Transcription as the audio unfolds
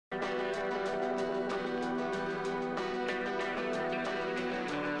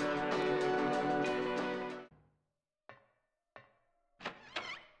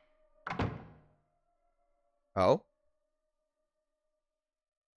Oh?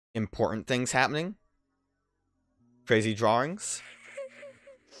 Important things happening? Crazy drawings?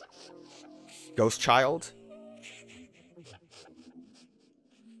 Ghost child?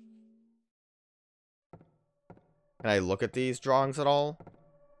 Can I look at these drawings at all?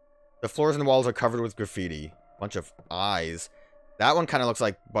 The floors and walls are covered with graffiti. Bunch of eyes. That one kind of looks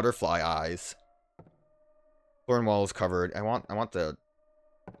like butterfly eyes. Floor and walls covered. I want the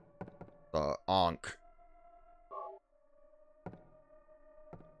Ankh.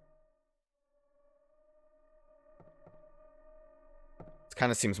 It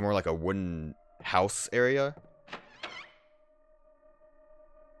kind of seems more like a wooden house area.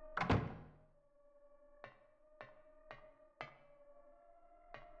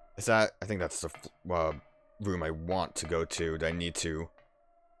 Is that... I think that's the room I want to go to. Do I need to?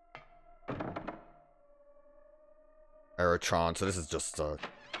 Aerotron. So this is just a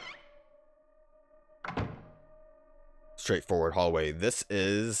straightforward hallway. This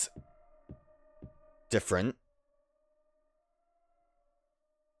is different.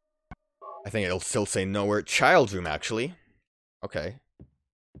 I think it'll still say nowhere. Child room, actually. Okay.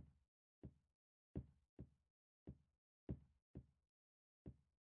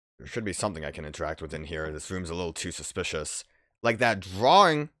 There should be something I can interact with in here. This room's a little too suspicious. Like that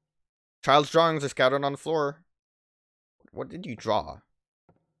drawing. Child's drawings are scattered on the floor. What did you draw?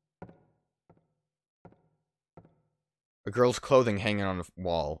 A girl's clothing hanging on the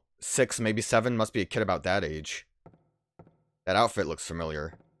wall. 6, maybe 7. Must be a kid about that age. That outfit looks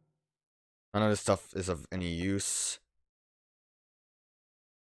familiar. None of this stuff is of any use.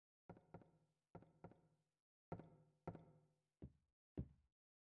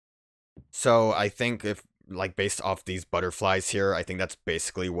 So I think if, like, based off these butterflies here, I think that's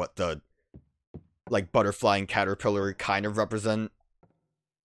basically what the, like, butterfly and caterpillar kind of represent.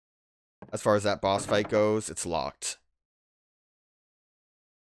 As far as that boss fight goes, it's locked.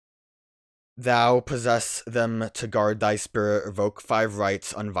 Thou possess them to guard thy spirit, evoke 5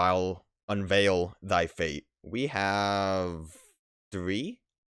 rights, unveil thy fate. We have 3?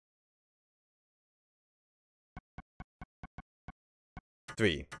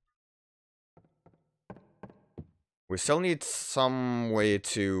 3. We still need some way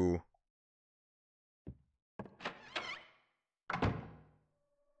to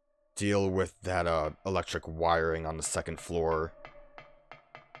deal with that electric wiring on the 2nd floor.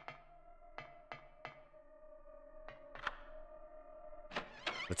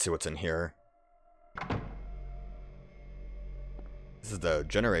 Let's see what's in here. This is the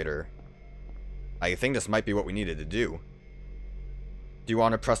generator. I think this might be what we needed to do. Do you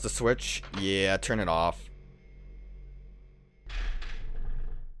want to press the switch? Yeah, turn it off.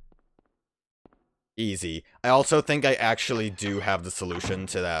 Easy. I also think I actually do have the solution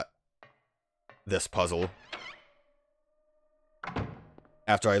to this puzzle.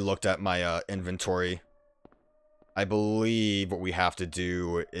 After I looked at my inventory. I believe what we have to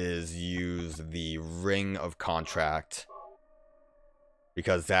do is use the ring of contract.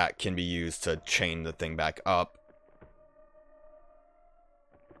 Because that can be used to chain the thing back up.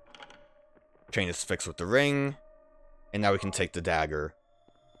 Chain is fixed with the ring. And now we can take the dagger.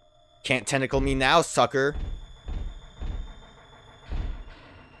 Can't tentacle me now, sucker.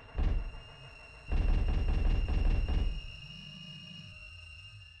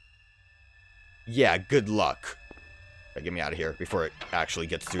 Yeah, good luck. Get me out of here before it actually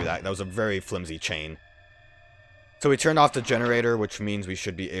gets through that. That was a very flimsy chain. So we turned off the generator, which means we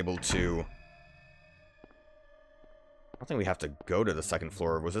should be able to... I don't think we have to go to the 2nd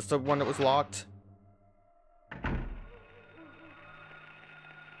floor. Was this the one that was locked?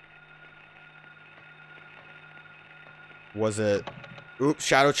 Was it... Oops,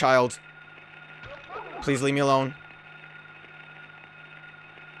 Shadow Child. Please leave me alone.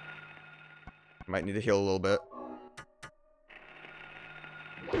 Might need to heal a little bit.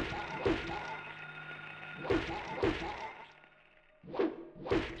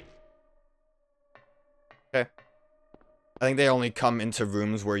 Okay. I think they only come into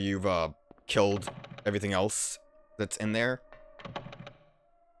rooms where you've killed everything else that's in there.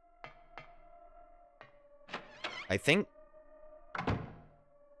 I think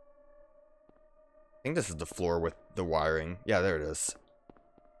this is the floor with the wiring. Yeah, there it is.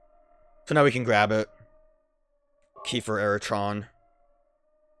 So now we can grab it. Key for Aerotron.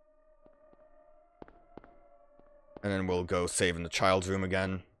 And then we'll go save in the child's room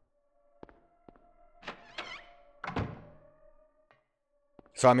again.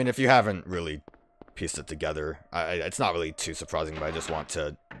 So, I mean, if you haven't really pieced it together, it's not really too surprising, but I just want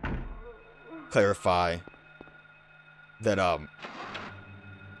to clarify that,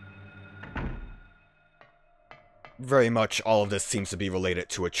 very much all of this seems to be related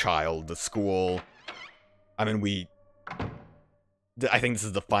to a child. The school, I mean, I think this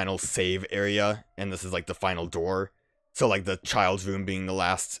is the final save area, and this is, like, the final door. So, like, the child's room being the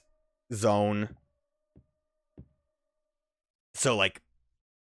last zone. So, like,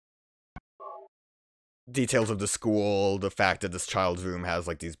 details of the school, the fact that this child's room has,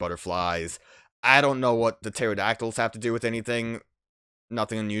 like, these butterflies. I don't know what the pterodactyls have to do with anything.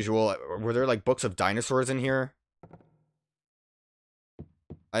 Nothing unusual. Were there, like, books of dinosaurs in here?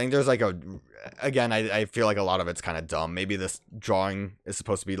 I think there's, like, again, I feel like a lot of it's kind of dumb. Maybe this drawing is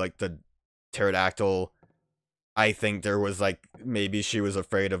supposed to be, like, the pterodactyl. I think there was, like, maybe she was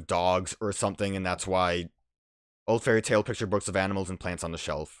afraid of dogs or something, and that's why old fairy tale picture books of animals and plants on the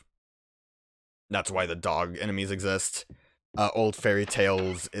shelf. That's why the dog enemies exist. Old fairy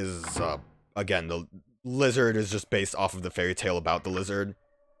tales is, again, the lizard is just based off of the fairy tale about the lizard.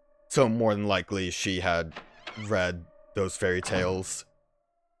 So more than likely she had read those fairy tales.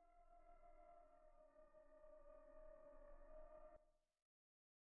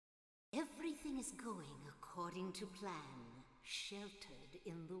 Everything is going according to plan, sheltered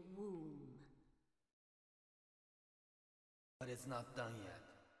in the womb. But it's not done yet.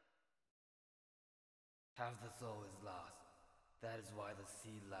 Half the soul is lost. That is why the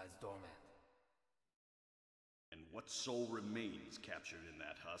seed lies dormant. And what soul remains captured in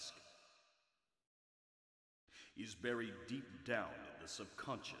that husk is buried deep down in the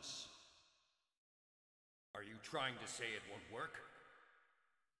subconscious. Are you trying to say it won't work?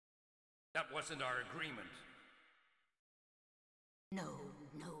 That wasn't our agreement. No,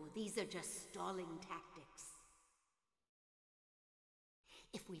 these are just stalling tactics.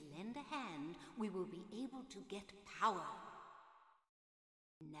 If we lend a hand, we will be able to get power.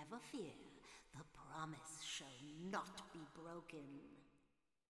 Never fear, the promise shall not be broken.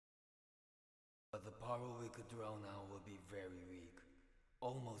 But the power we could draw now will be very weak.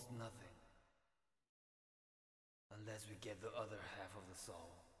 Almost nothing. Unless we get the other half of the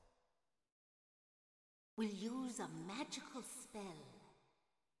soul. We'll use a magical spell.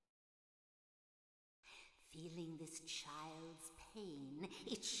 Feeling this child's pain,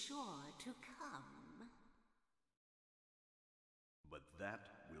 it's sure to come. But that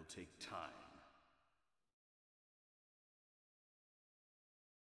will take time.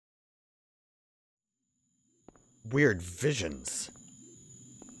 Weird visions.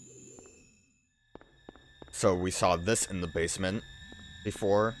 So we saw this in the basement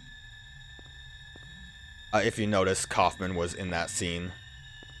before. If you notice, Kaufman was in that scene.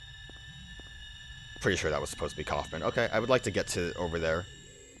 Pretty sure that was supposed to be Kaufman. Okay, I would like to get to over there.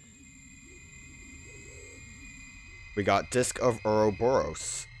 We got Disc of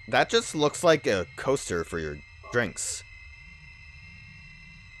Ouroboros. That just looks like a coaster for your drinks.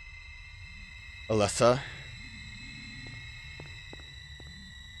 Alessa.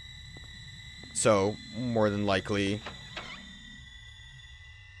 So, more than likely,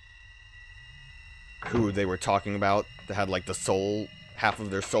 who they were talking about that had, like, the soul, half of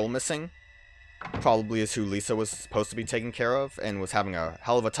their soul missing, probably is who Lisa was supposed to be taking care of and was having a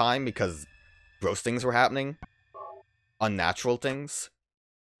hell of a time because gross things were happening. Unnatural things.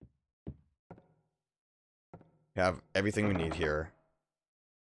 We have everything we need here.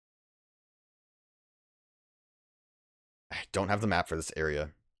 I don't have the map for this area.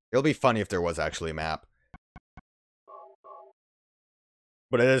 It'll be funny if there was actually a map.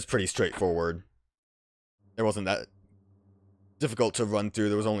 But it is pretty straightforward. It wasn't that difficult to run through.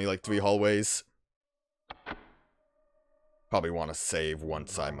 There was only like 3 hallways. Probably want to save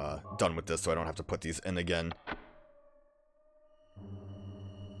once I'm done with this so I don't have to put these in again.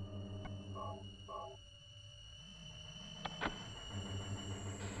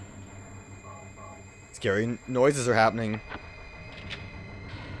 Scary noises are happening.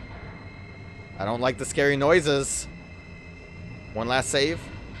 I don't like the scary noises. One last save.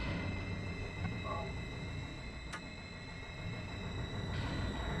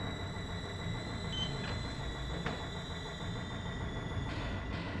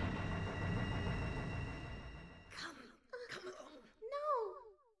 Come along. No,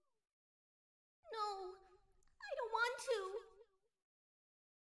 I don't want to.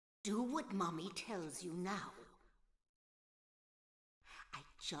 Do what Mommy tells you now. I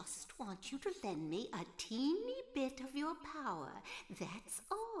just want you to lend me a teeny bit of your power. That's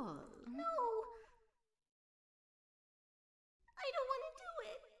all. No. I don't want to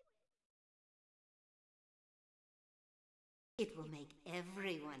It will make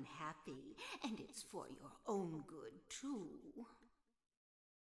everyone happy, and it's for your own good, too.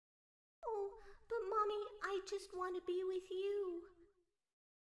 Oh, but Mommy, I just want to be with you.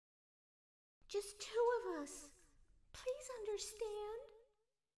 Just two of us. Please understand.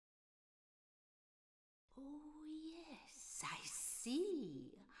 Oh, yes, I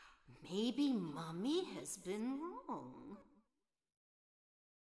see. Maybe Mommy has been wrong.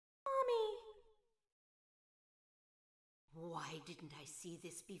 Mommy! Why didn't I see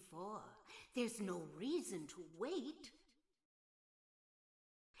this before? There's no reason to wait.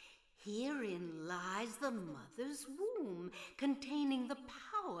 Herein lies the mother's womb, containing the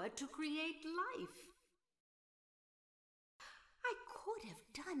power to create life. I could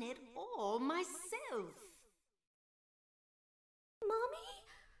have done it all myself. Mommy?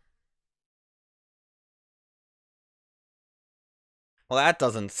 Well, that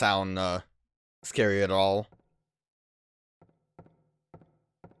doesn't sound scary at all.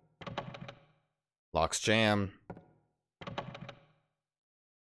 Locks jam.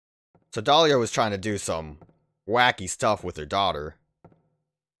 So Dahlia was trying to do some wacky stuff with her daughter.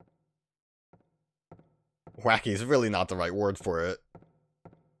 Wacky is really not the right word for it.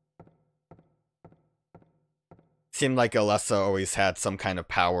 Seemed like Alessa always had some kind of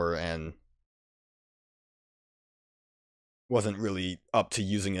power and wasn't really up to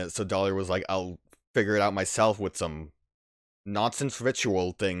using it, so Dahlia was like, I'll figure it out myself with some nonsense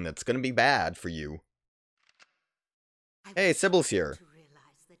ritual thing that's gonna be bad for you. Hey, Sybil's here. To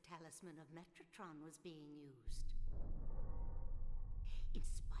realize the talisman of Metatron was being used. In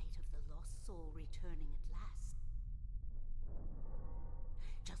spite of the lost soul returning at last.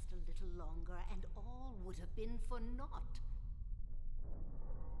 Just a little longer and all would have been for naught.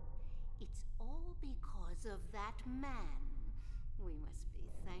 It's all because of that man. We must be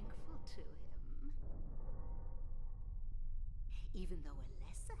thankful to him. Even though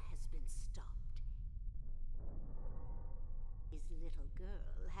Alessa has been stopped, his little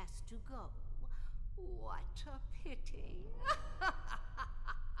girl has to go. What a pity.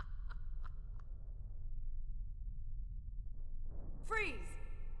 Freeze!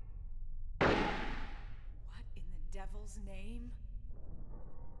 What in the devil's name?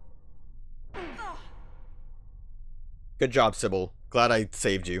 Ugh. Good job, Sybil. Glad I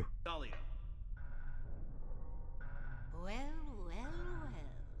saved you. Dahlia. Well, well, well.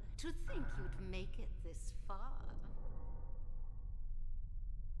 To think you'd make it this far.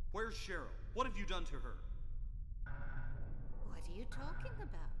 Where's Cheryl? What have you done to her? What are you talking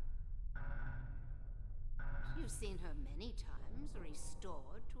about? You've seen her many times,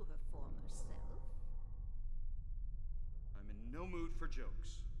 restored to her former self. I'm in no mood for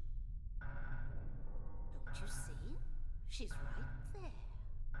jokes. Don't you see? She's right there.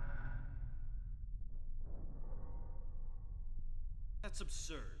 That's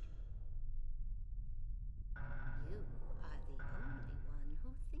absurd. You are the only one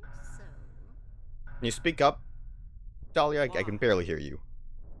who thinks so. Can you speak up? Dahlia, I can barely hear you.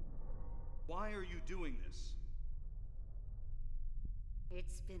 Why are you doing this?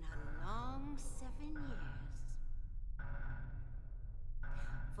 It's been a long 7 years.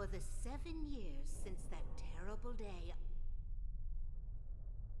 For the 7 years since that terrible day,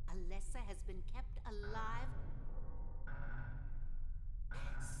 Alessa has been kept alive,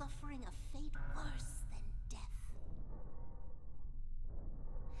 suffering a fate worse than death.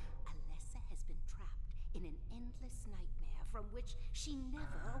 Alessa has been trapped in an endless nightmare from which she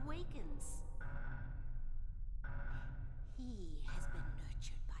never awakens. He has been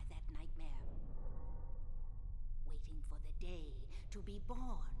nurtured by that nightmare, waiting for the day to be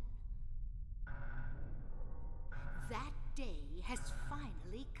born. That day has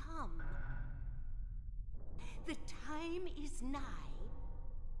finally come. The time is nigh.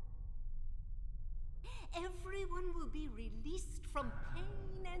 Everyone will be released from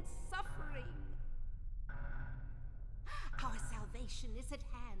pain and suffering. Our salvation is at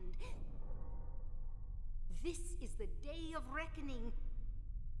hand. This is the day of reckoning,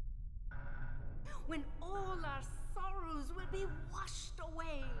 when all our sorrows will be washed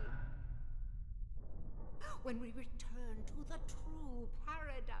away. When we return to the true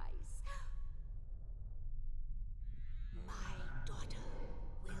paradise. My daughter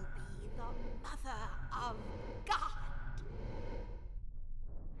will be the mother of God.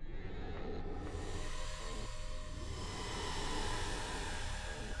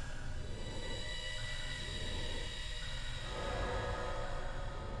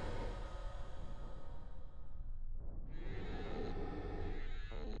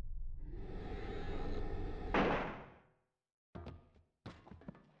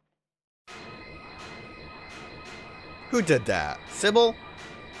 Who did that? Sybil?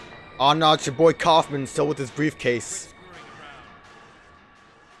 Oh no, it's your boy Kaufman still with his briefcase. Quit screwing around.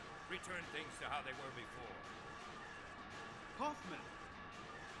 Return things to how they were before. Kaufman!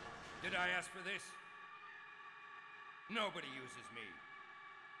 Did I ask for this? Nobody uses me.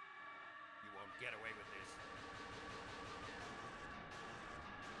 You won't get away with this.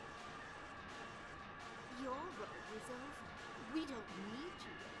 Your role is over. We don't need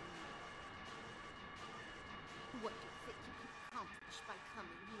you anymore. What do you think you can accomplish by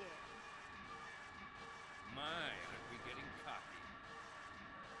coming here? My, aren't we getting cocky?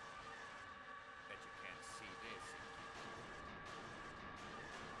 Bet you can't see this.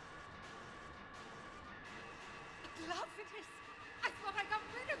 Loveliness! I thought I got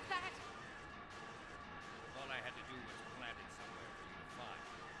rid of that! All I had to do was plant it somewhere for you to find.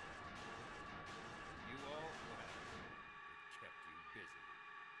 You all, well, it kept you busy.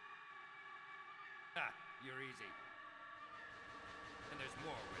 Ha! You're easy. And there's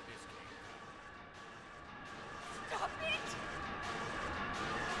more where this came from. Stop it!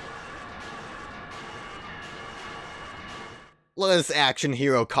 Look at this action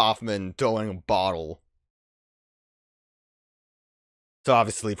hero Kaufman throwing a bottle. So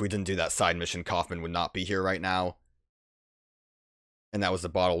obviously if we didn't do that side mission, Kaufman would not be here right now. And that was the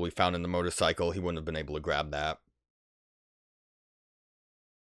bottle we found in the motorcycle. He wouldn't have been able to grab that.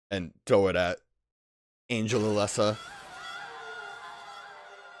 And throw it at Angel Alessa.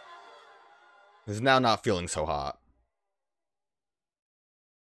 Who's now not feeling so hot.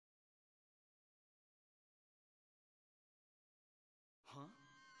 Huh?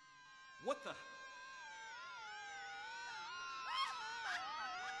 What the?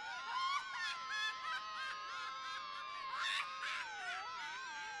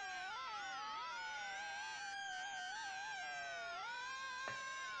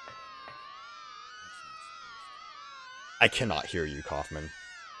 I cannot hear you, Kaufman.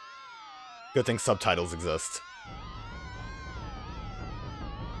 Good thing subtitles exist.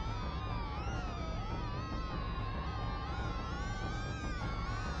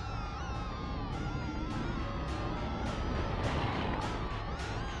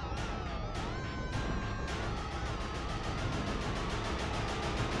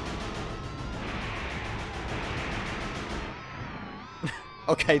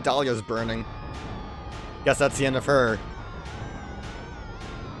 Okay, Dahlia's burning. Guess that's the end of her.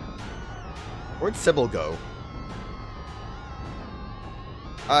 Where'd Sybil go?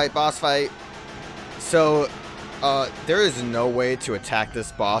 Alright, boss fight. So, there is no way to attack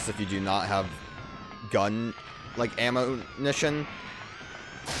this boss if you do not have gun, like, ammunition.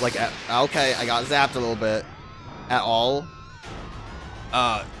 Like, okay, I got zapped a little bit. At all.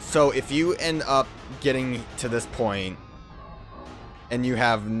 So if you end up getting to this point, and you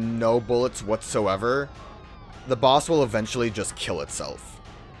have no bullets whatsoever, the boss will eventually just kill itself.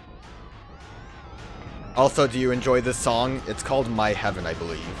 Also, do you enjoy this song? It's called My Heaven, I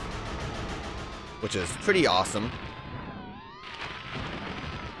believe. Which is pretty awesome.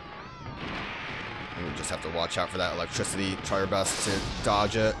 We just have to watch out for that electricity. Try our best to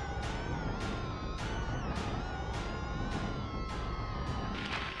dodge it.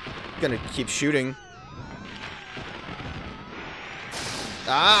 Gonna keep shooting.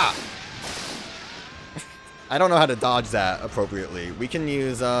 Ah! I don't know how to dodge that appropriately. We can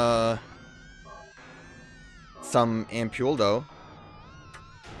use, some ampule, though.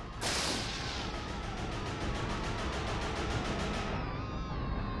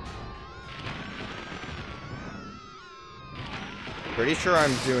 Pretty sure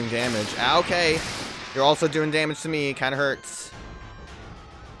I'm doing damage. Ah, okay. You're also doing damage to me. Kinda hurts.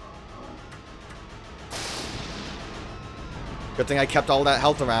 Good thing I kept all that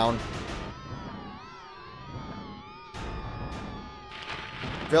health around.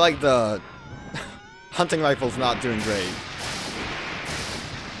 I feel like the hunting rifle's not doing great.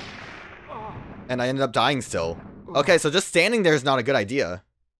 And I ended up dying still. Okay, so just standing there is not a good idea.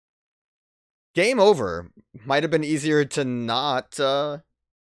 Game over. Might have been easier to not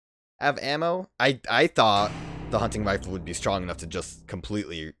have ammo. I thought the hunting rifle would be strong enough to just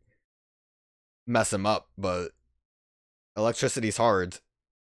completely mess him up, but electricity's hard.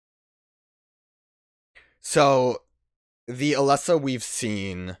 So, the Alessa we've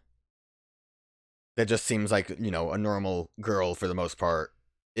seen that just seems like, you know, a normal girl for the most part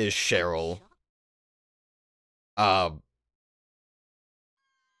is Cheryl.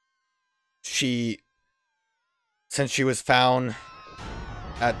 Since she was found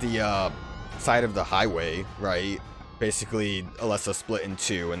at the side of the highway, right? Basically, Alessa split in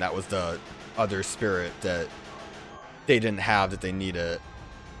two, and that was the other spirit that they didn't have that they needed.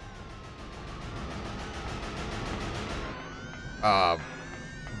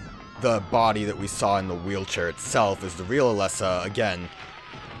 the body that we saw in the wheelchair itself is the real Alessa, again,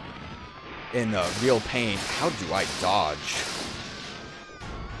 in real pain. How do I dodge?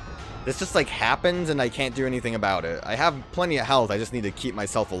 This just, like, happens and I can't do anything about it. I have plenty of health, I just need to keep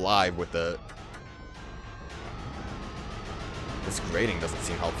myself alive with it. This grating doesn't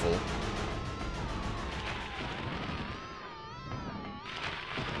seem helpful.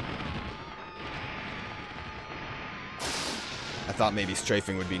 I thought maybe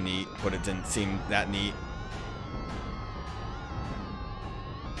strafing would be neat, but it didn't seem that neat.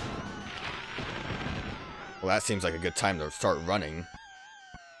 Well, that seems like a good time to start running.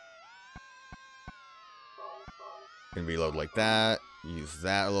 Can reload like that. Use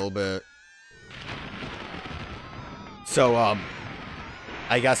that a little bit. So,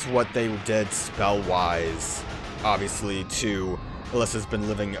 I guess what they did spell-wise, obviously, to Alessa's been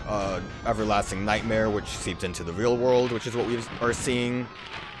living an everlasting nightmare, which seeps into the real world, which is what we are seeing,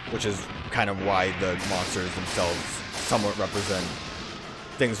 which is kind of why the monsters themselves somewhat represent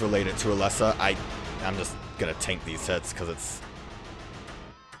things related to Alessa. I'm just gonna tank these hits, because it's...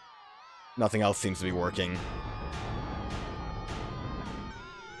 nothing else seems to be working.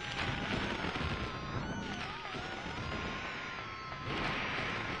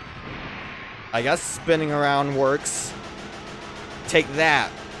 I guess spinning around works. Take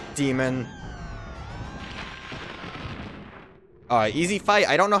that, demon. Alright, easy fight.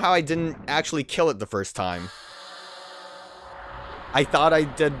 I don't know how I didn't actually kill it the first time. I thought I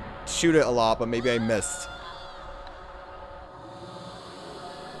did shoot it a lot, but maybe I missed.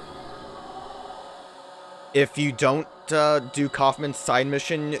 If you don't do Kaufman's side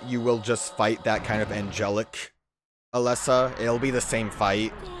mission, you will just fight that kind of angelic Alessa. It'll be the same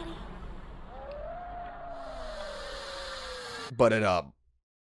fight. But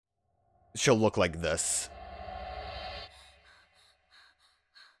she'll look like this.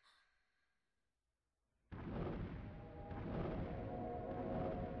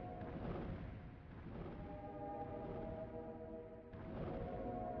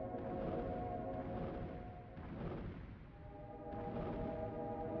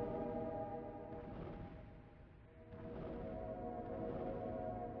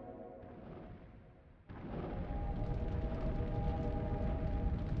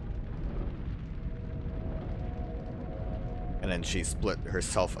 And then she split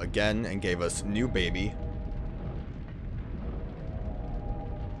herself again and gave us new baby.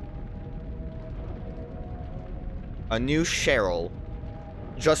 A new Cheryl.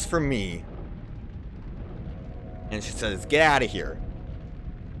 Just for me. And she says, get out of here.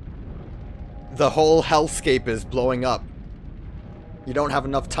 The whole hellscape is blowing up. You don't have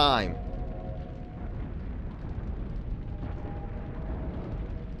enough time.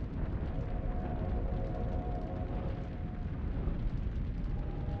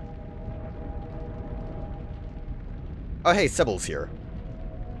 Oh, hey, Sybil's here.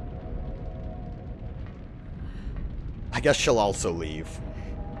 I guess she'll also leave.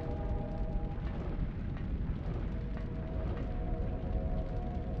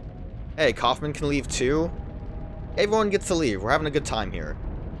 Hey, Kaufman can leave too? Everyone gets to leave. We're having a good time here.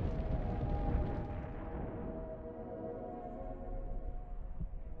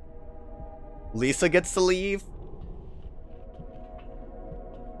 Lisa gets to leave?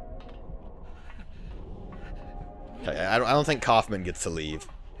 Okay, I don't think Kaufman gets to leave.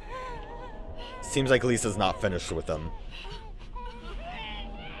 Seems like Lisa's not finished with him.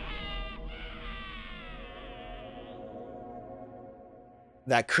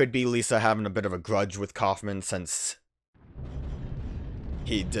 That could be Lisa having a bit of a grudge with Kaufman since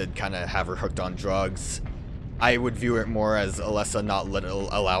he did kind of have her hooked on drugs. I would view it more as Alessa not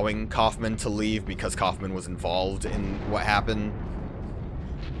allowing Kaufman to leave because Kaufman was involved in what happened.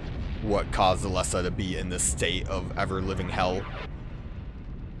 What caused Alessa to be in this state of ever-living hell.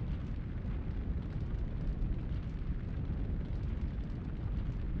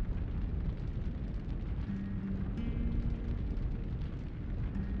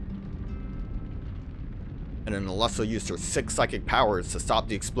 And then Alessa used her 6 psychic powers to stop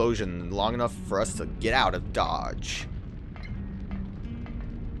the explosion long enough for us to get out of Dodge.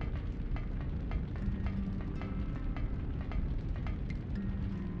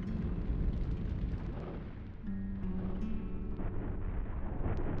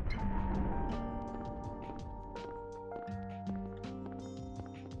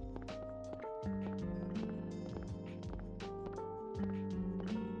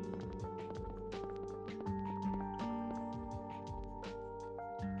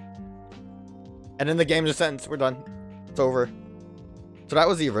 And then the game just ends. We're done. It's over. So that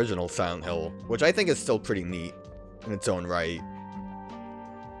was the original Silent Hill, which I think is still pretty neat in its own right.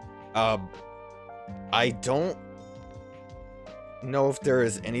 I don't know if there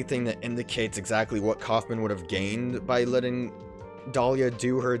is anything that indicates exactly what Kaufman would have gained by letting Dahlia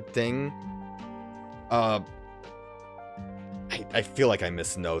do her thing. I feel like I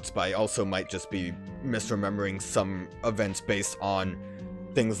missed notes, but I also might just be misremembering some events based on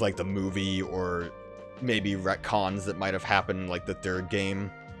things like the movie or maybe retcons that might have happened like the third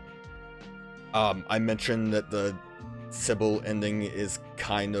game. I mentioned that the Sybil ending is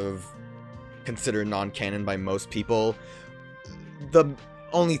kind of considered non-canon by most people. The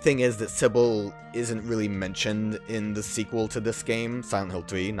only thing is that Sybil isn't really mentioned in the sequel to this game, Silent Hill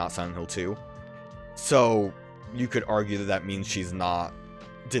 3, not Silent Hill 2. So you could argue that that means she's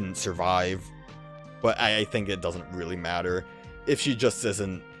didn't survive, but I think it doesn't really matter. If she just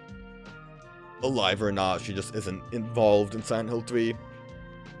isn't alive or not, she just isn't involved in Silent Hill 3.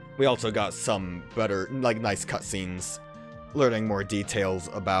 We also got some better, like, nice cutscenes, learning more details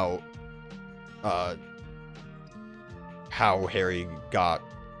about how Harry got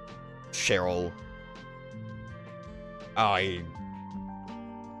Cheryl. I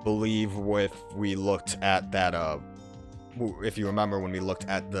believe if we looked at that, if you remember when we looked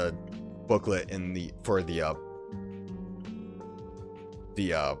at the booklet in the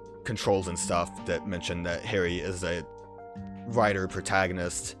controls and stuff that mentioned that Harry is a writer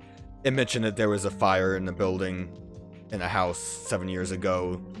protagonist, it mentioned that there was a fire in the building in a house 7 years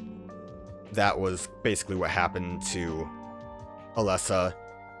ago. That was basically what happened to Alessa.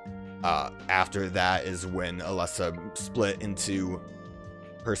 After that is when Alessa split into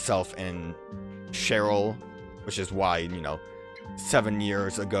herself and Cheryl, which is why, you know, 7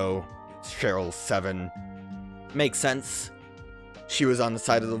 years ago, Cheryl's 7. Makes sense. She was on the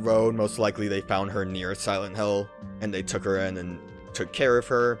side of the road. Most likely they found her near Silent Hill, and they took her in and took care of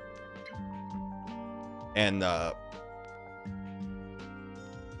her. And, I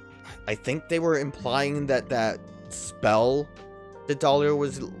think they were implying that that spell that Dahlia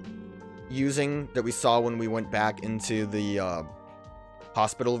was using, that we saw when we went back into the,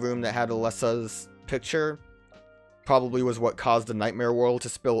 hospital room that had Alessa's picture, probably was what caused the nightmare world to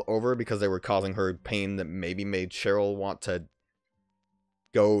spill over, because they were causing her pain that maybe made Cheryl want to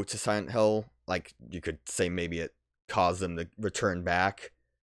go to Silent Hill. Like, you could say maybe it caused them to return back.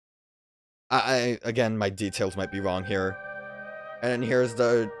 Again, my details might be wrong here. And then here's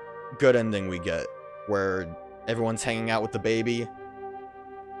the good ending we get, where everyone's hanging out with the baby.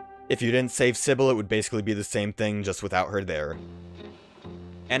 If you didn't save Sybil, it would basically be the same thing, just without her there.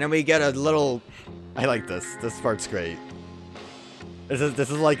 And then we get a little... I like this. This part's great. This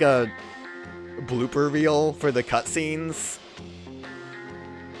is like a blooper reel for the cutscenes.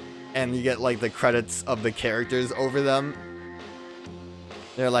 And you get like the credits of the characters over them.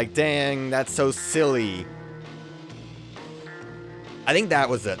 They're like, dang, that's so silly. I think that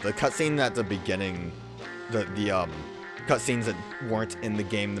was it. The cutscene at the beginning, the cutscenes that weren't in the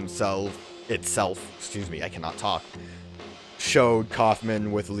game itself, excuse me, I cannot talk, showed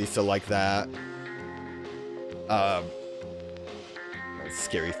Kaufman with Lisa like that.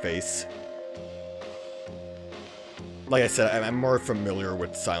 Scary face. Like I said, I'm more familiar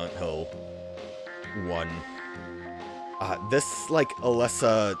with Silent Hill 1. This, like,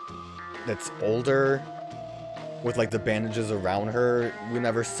 Alessa that's older, with, like, the bandages around her, we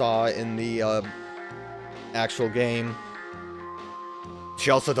never saw in the, actual game. She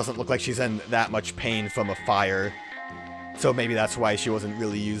also doesn't look like she's in that much pain from a fire. So maybe that's why she wasn't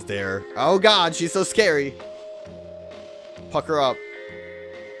really used there. Oh god, she's so scary! Pucker up.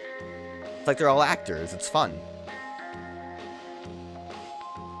 It's like they're all actors, it's fun.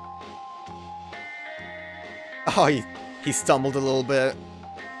 Oh, he stumbled a little bit.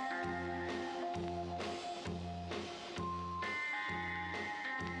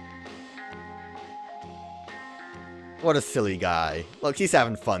 What a silly guy. Look, he's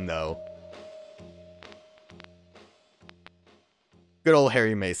having fun, though. Good old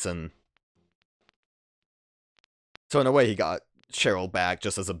Harry Mason. So in a way, he got Cheryl back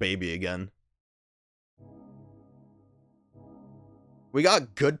just as a baby again. We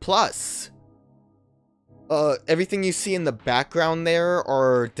got Good Plus. Everything you see in the background there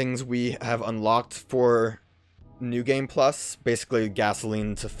are things we have unlocked for New Game Plus. Basically,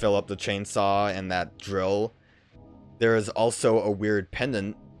 gasoline to fill up the chainsaw and that drill. There is also a weird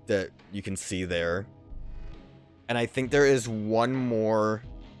pendant that you can see there. And I think there is one more.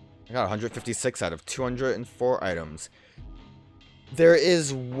 I got 156 out of 204 items. There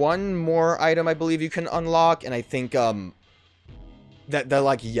is one more item I believe you can unlock, and I think that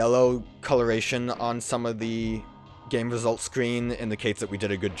like yellow coloration on some of the game results screen indicates that we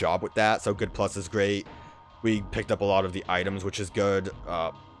did a good job with that. So Good Plus is great. We picked up a lot of the items, which is good.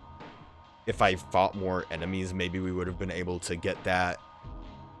 if I fought more enemies, maybe we would have been able to get that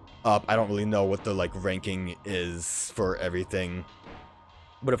up. I don't really know what the, like, ranking is for everything.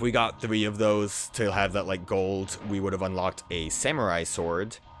 But if we got 3 of those to have that, like, gold, we would have unlocked a samurai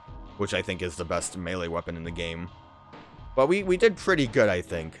sword, which I think is the best melee weapon in the game. But we did pretty good, I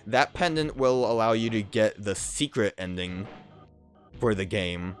think. That pendant will allow you to get the secret ending for the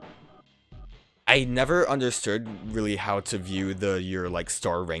game. I never understood really how to view your, like,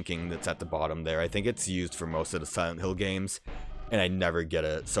 star ranking that's at the bottom there. I think it's used for most of the Silent Hill games, and I never get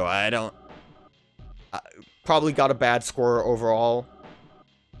it. So I probably got a bad score overall.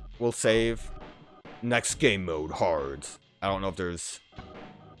 We'll save. Next game mode, hard. I don't know if there's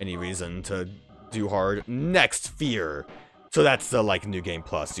any reason to do hard. Next fear. So that's the, like, new game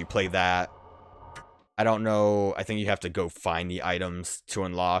plus. You play that. I don't know. I think you have to go find the items to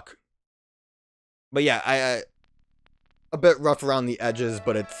unlock. But yeah, I a bit rough around the edges,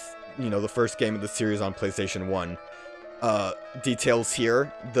 but it's, you know, the first game of the series on PlayStation 1. Details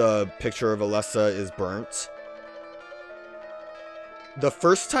here. The picture of Alessa is burnt. The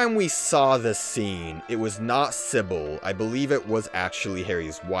first time we saw this scene, it was not Sybil. I believe it was actually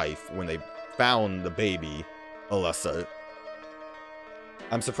Harry's wife when they found the baby, Alessa.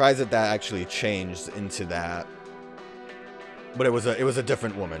 I'm surprised that actually changed into that. But it was a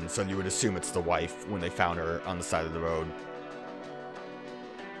different woman, so you would assume it's the wife when they found her on the side of the road.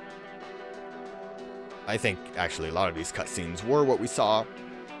 I think, actually, a lot of these cutscenes were what we saw.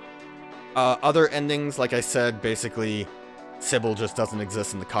 Other endings, like I said, basically, Sybil just doesn't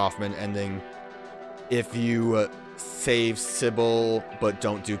exist in the Kaufman ending. If you save Sybil, but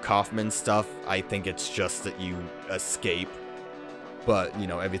don't do Kaufman stuff, I think it's just that you escape. But, you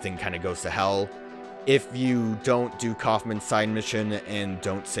know, everything kind of goes to hell. If you don't do Kaufman's side mission and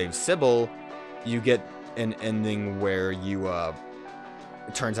don't save Sybil, you get an ending where you,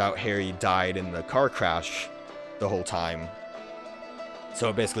 it turns out Harry died in the car crash the whole time. So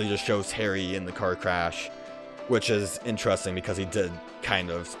it basically just shows Harry in the car crash, which is interesting because he did kind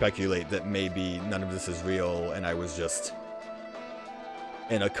of speculate that maybe none of this is real and I was just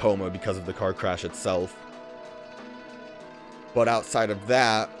in a coma because of the car crash itself. But outside of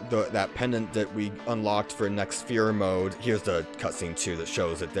that, that pendant that we unlocked for next fear mode, here's the cutscene too that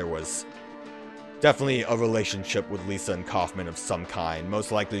shows that there was definitely a relationship with Lisa and Kaufman of some kind.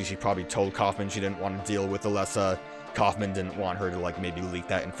 Most likely she probably told Kaufman she didn't want to deal with Alessa. Kaufman didn't want her to, like, maybe leak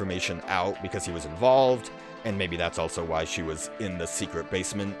that information out because he was involved, and maybe that's also why she was in the secret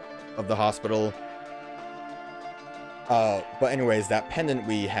basement of the hospital. But anyways, that pendant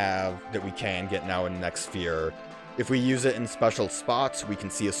we have that we can get now in next fear, if we use it in special spots, we can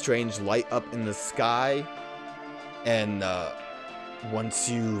see a strange light up in the sky. And once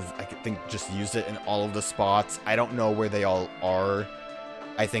you've, I think, just used it in all of the spots, I don't know where they all are.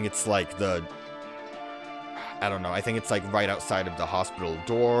 I think it's like I don't know, I think it's like right outside of the hospital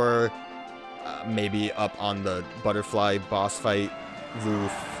door. Maybe up on the butterfly boss fight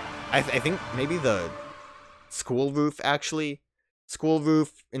roof. I think maybe the school roof, actually. School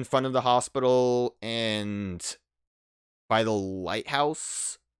roof in front of the hospital and by the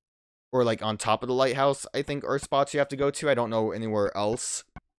lighthouse, or like on top of the lighthouse, I think are spots you have to go to. I don't know anywhere else.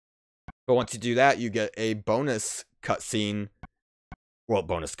 But once you do that, you get a bonus cutscene. Well,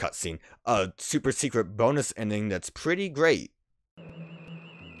 bonus cutscene. A super secret bonus ending that's pretty great.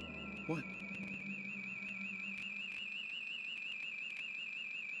 What?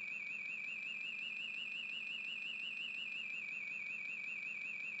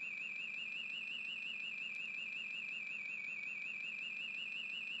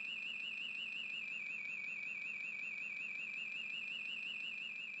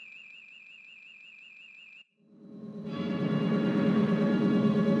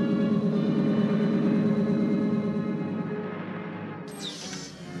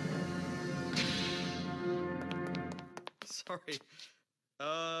 Sorry.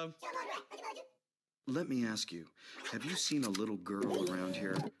 Let me ask you, have you seen a little girl around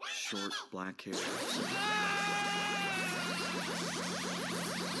here? Short, black hair.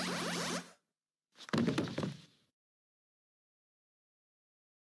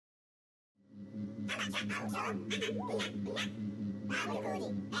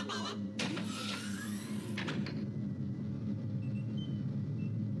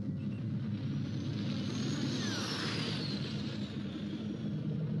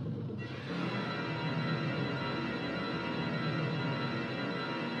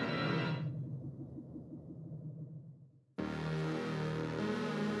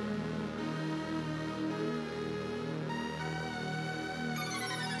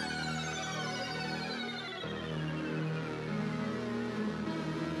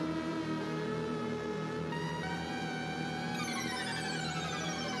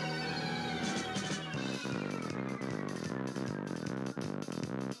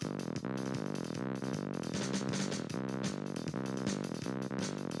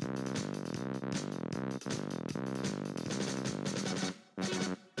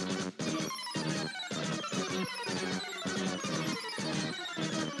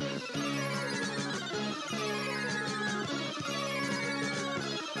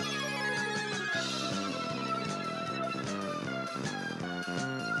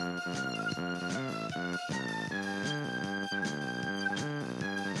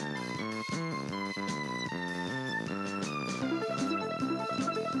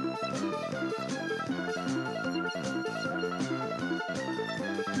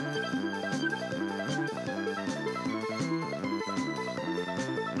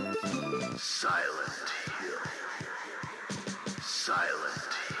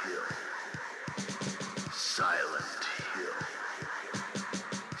 Hill. Silent Hill.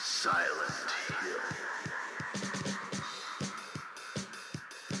 Silent Hill.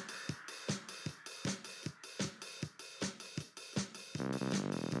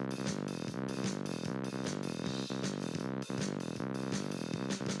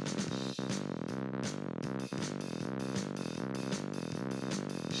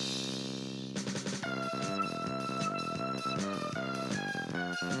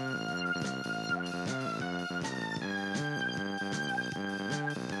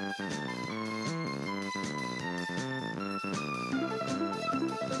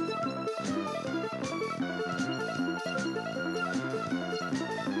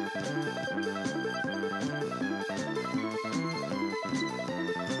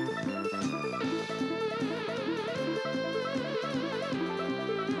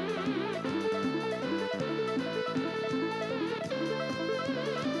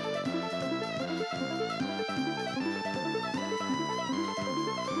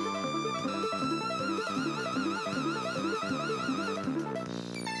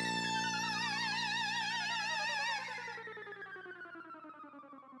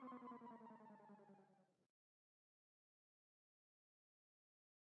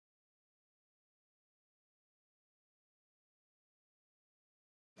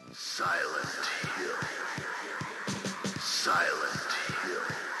 Silent Hill. Silent Hill.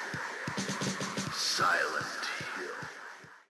 Silent